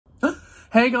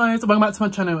Hey guys, welcome back to my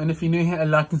channel, and if you're new here, a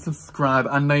like and subscribe.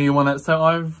 I know you want it. So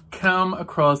I've come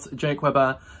across Jake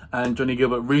Webber and Johnnie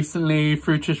Guilbert recently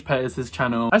through Trish Paytas'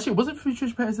 channel. Actually, was it through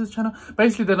Trish Paytas' channel?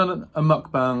 Basically, they done a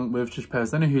mukbang with Trish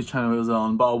Paytas. I don't know whose channel it was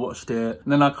on, but I watched it.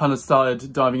 And then I kind of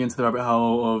started diving into the rabbit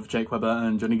hole of Jake Webber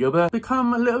and Johnnie Guilbert.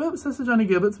 Become a little bit obsessed with Johnnie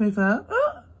Guilbert, to be fair.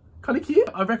 Kind of cute.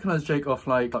 I recognise Jake off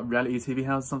like reality TV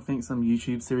house or something, some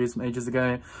YouTube series from ages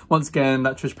ago. Once again,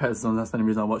 that Trish Paytas on, that's the only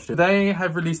reason I watched it. They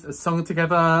have released a song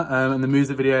together and the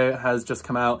music video has just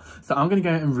come out. So I'm going to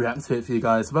go and react to it for you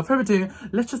guys. So without further ado,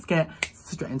 let's just get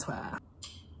straight into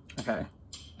it. Okay.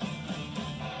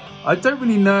 I don't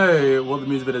really know what the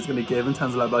music video is going to give in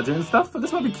terms of like budget and stuff, but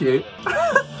this might be cute.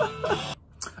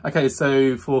 Okay,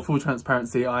 so for full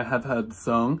transparency, I have heard the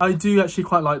song. I do actually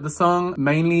quite like the song.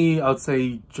 Mainly, I'd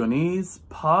say Johnny's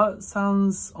part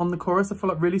sounds on the chorus, I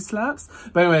feel like really slaps.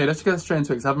 But anyway, let's just get straight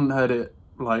into it because I haven't heard it,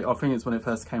 like, I think it's when it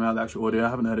first came out, the actual audio. I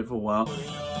haven't heard it for a while.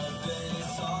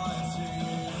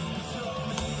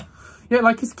 Yeah,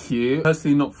 like, it's cute.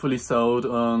 Personally, not fully sold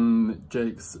on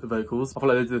Jake's vocals. I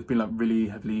feel like they've been like really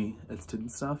heavily edited and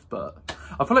stuff, but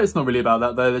I feel like it's not really about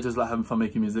that though. They're just like having fun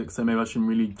making music, so maybe I shouldn't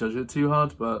really judge it too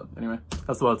hard, but anyway,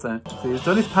 that's what I'd say. So here's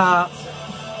Johnny's part.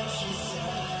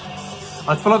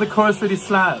 I feel like the chorus really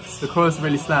slaps. The chorus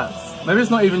really slaps. Maybe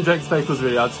it's not even Jake's vocals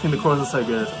really, I just think the chorus is so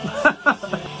good.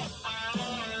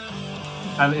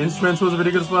 And the instrumentals are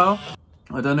really good as well.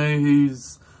 I don't know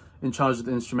who's in charge of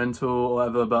the instrumental or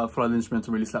whatever, but I feel like the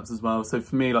instrumental really slaps as well. So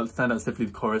for me, like, the standout's definitely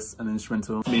the chorus and the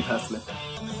instrumental, for me personally.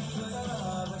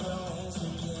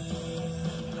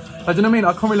 I don't know what I mean,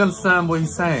 I can't really understand what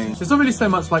he's saying. It's not really so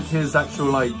much like his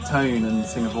actual like tone and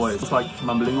singer voice. It's like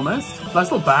mumbling almost. Like,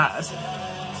 it's not bad.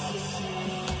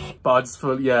 But I just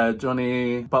feel, yeah,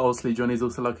 Johnny, but obviously Johnny's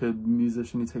also like a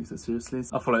musician, he takes it seriously.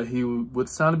 I feel like he would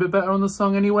sound a bit better on the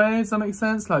song anyway, does that make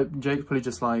sense? Like, Jake's probably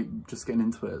just getting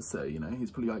into it, so, you know, he's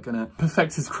probably like gonna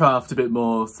perfect his craft a bit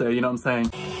more, so, you know what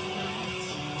I'm saying?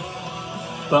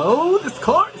 But, oh, this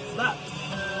chorus slaps!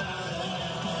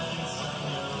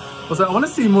 Also, I want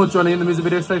to see more Johnny in the music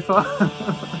video so far.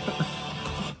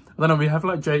 I don't know, we have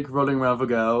like Jake rolling around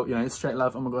with a girl, you know, straight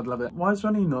love, oh my god, love it. Why is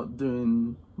Johnny not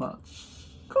doing much?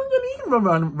 Come on, Johnny,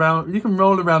 you can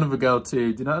roll around with a girl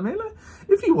too, do you know what I mean? Like,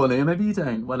 if you want to, maybe you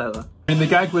don't, whatever. I mean, the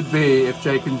gag would be if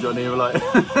Jake and Johnny were like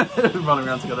running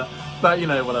around together, but you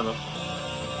know, whatever.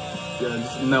 Yeah,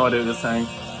 just no idea what they're saying.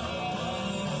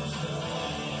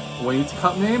 Want you to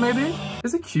cut me, maybe?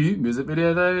 It's a cute music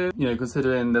video though, you know,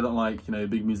 considering they're not like, you know,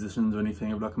 big musicians or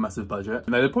anything with like a massive budget.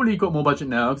 You know, they've probably got more budget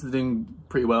now because they're doing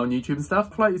pretty well on YouTube and stuff.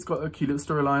 I feel like it's got a cute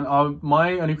little storyline.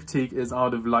 My only critique is I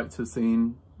would have liked to have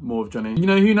seen more of Johnny. You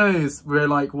know, who knows? We're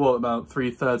like, what, about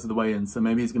 3/3 of the way in, so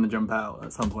maybe he's gonna jump out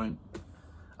at some point.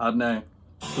 I don't know.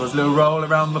 There was a little roll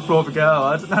around the floor of a girl,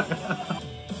 I don't know.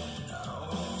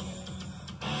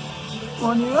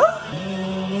 On you up?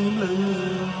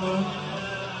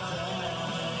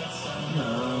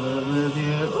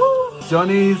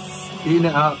 Johnny's eating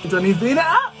it up. Johnny's eating it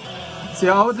up! See,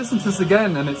 I would listen to this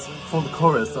again and it's for the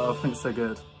chorus that I think so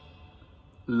good.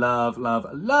 Love, love,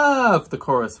 love the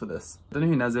chorus for this. I don't know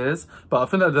who Naz is, but I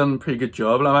think they've done a pretty good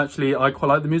job. I quite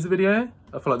like the music video.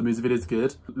 I feel like the music video is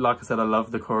good. Like I said, I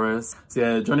love the chorus. So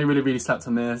yeah, Johnny really slapped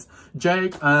on this.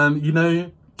 Jake, you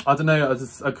know, I don't know, I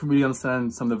couldn't really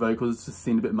understand some of the vocals, it just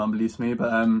seemed a bit mumbly to me,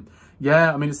 but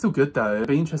yeah, I mean, it's still good though. It'd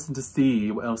be interesting to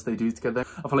see what else they do together.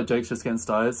 I feel like Jake's just getting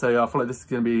started, so I feel like this is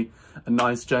going to be a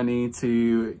nice journey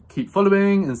to keep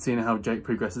following and seeing how Jake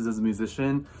progresses as a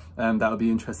musician. That would be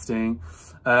interesting.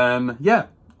 Yeah,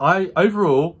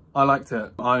 overall, I liked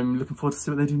it. I'm looking forward to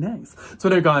see what they do next. So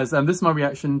anyway guys, this is my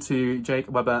reaction to Jake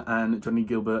Webber and Johnnie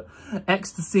Guilbert,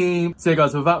 Ecstasy. So yeah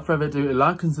guys, without further ado,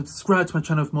 like and subscribe to my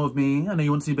channel for more of me. I know you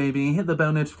want to, baby. Hit the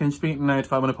bell notification to be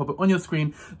notified when I pop it on your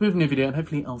screen with a new video, and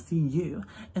hopefully I'll see you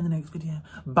in the next video.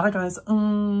 Bye guys.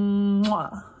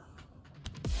 Mwah.